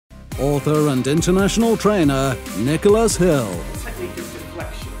author and international trainer, Nicholas Hill. The technique of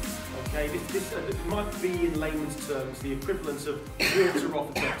deflection, okay? This might be in layman's terms the equivalent of water off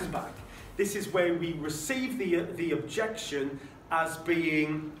a duck's back. This is where we receive the objection as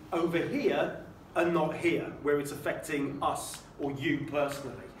being over here and not here, where it's affecting us or you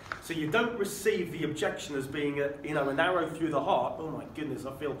personally. So you don't receive the objection as being an arrow through the heart. Oh my goodness,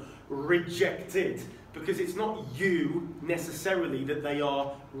 I feel rejected, because it's not you necessarily that they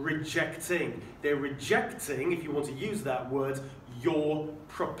are rejecting. They're rejecting, if you want to use that word, your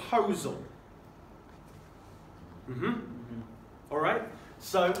proposal. All right.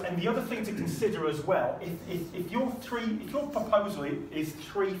 So, and the other thing to consider as well, if your proposal is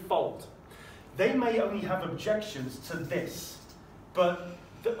threefold, they may only have objections to this, but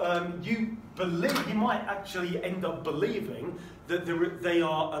you might actually end up believing that they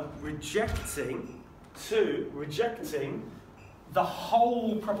are rejecting the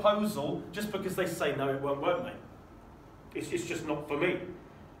whole proposal just because they say, no, it won't work, mate. It's just not for me.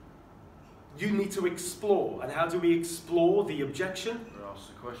 You need to explore. And how do we explore the objection? We ask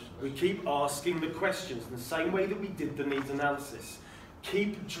the questions. We keep asking the questions in the same way that we did the needs analysis.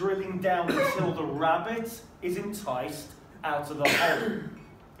 Keep drilling down until the rabbit is enticed out of the hole.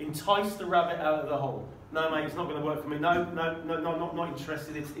 Entice the rabbit out of the hole. No, mate, it's not going to work for me. No, not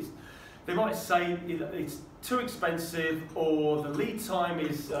interested. They might say it's too expensive, or the lead time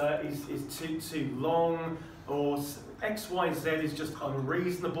is too long, or X, Y, and Z is just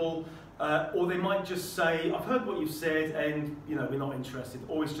unreasonable. Or they might just say, I've heard what you've said, and we're not interested,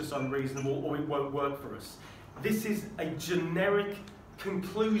 or it's just unreasonable, or it won't work for us. This is a generic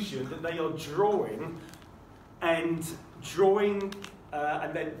conclusion that they are drawing, and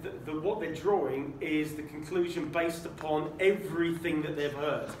then what they're drawing is the conclusion based upon everything that they've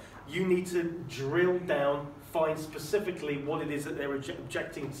heard. You need to drill down, find specifically what it is that they're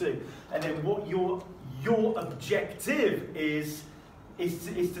objecting to, and then what your objective is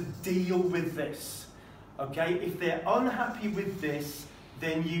to deal with this. Okay? If they're unhappy with this,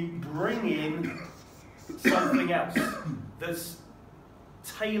 then you bring in something else that's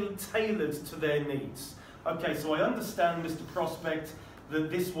tailored to their needs. Okay, so I understand, Mr. Prospect,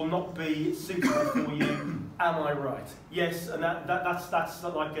 that this will not be suitable for you. Am I right? Yes, and that's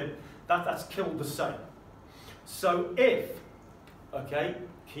killed the sale. So if, okay,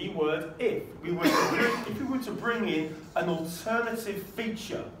 key word, if we were to bring in an alternative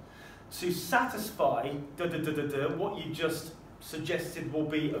feature to satisfy what you just suggested will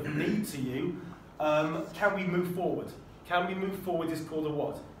be of need to you, can we move forward? Can we move forward is called a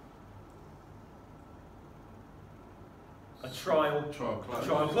what? A trial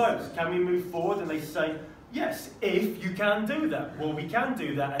close. Can we move forward? And they say, yes, if you can do that. Well, we can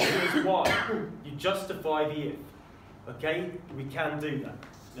do that, and here's why. You justify the if. Okay? We can do that,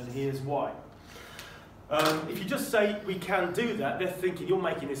 and here's why. If you just say we can do that, they're thinking you're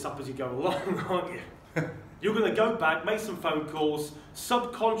making this up as you go along, aren't you? You're going to go back, make some phone calls,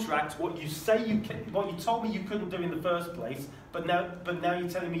 subcontract what you say you can, what you told me you couldn't do in the first place, but now you're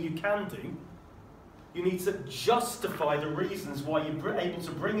telling me you can do. You need to justify the reasons why you're able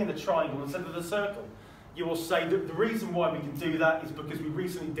to bring in a triangle instead of the circle. You will say that the reason why we can do that is because we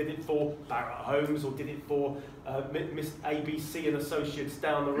recently did it for Barrett Homes, or did it for Miss ABC and Associates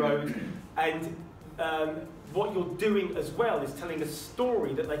down the road. And what you're doing as well is telling a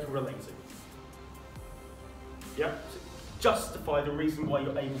story that they can relate to. Yeah? So justify the reason why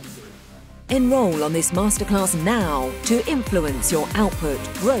you're able to do it. Enroll on this masterclass now to influence your output,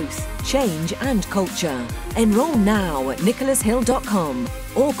 growth, change and culture. Enroll now at nicholashill.com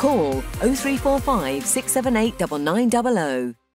or call 0345 678 9900.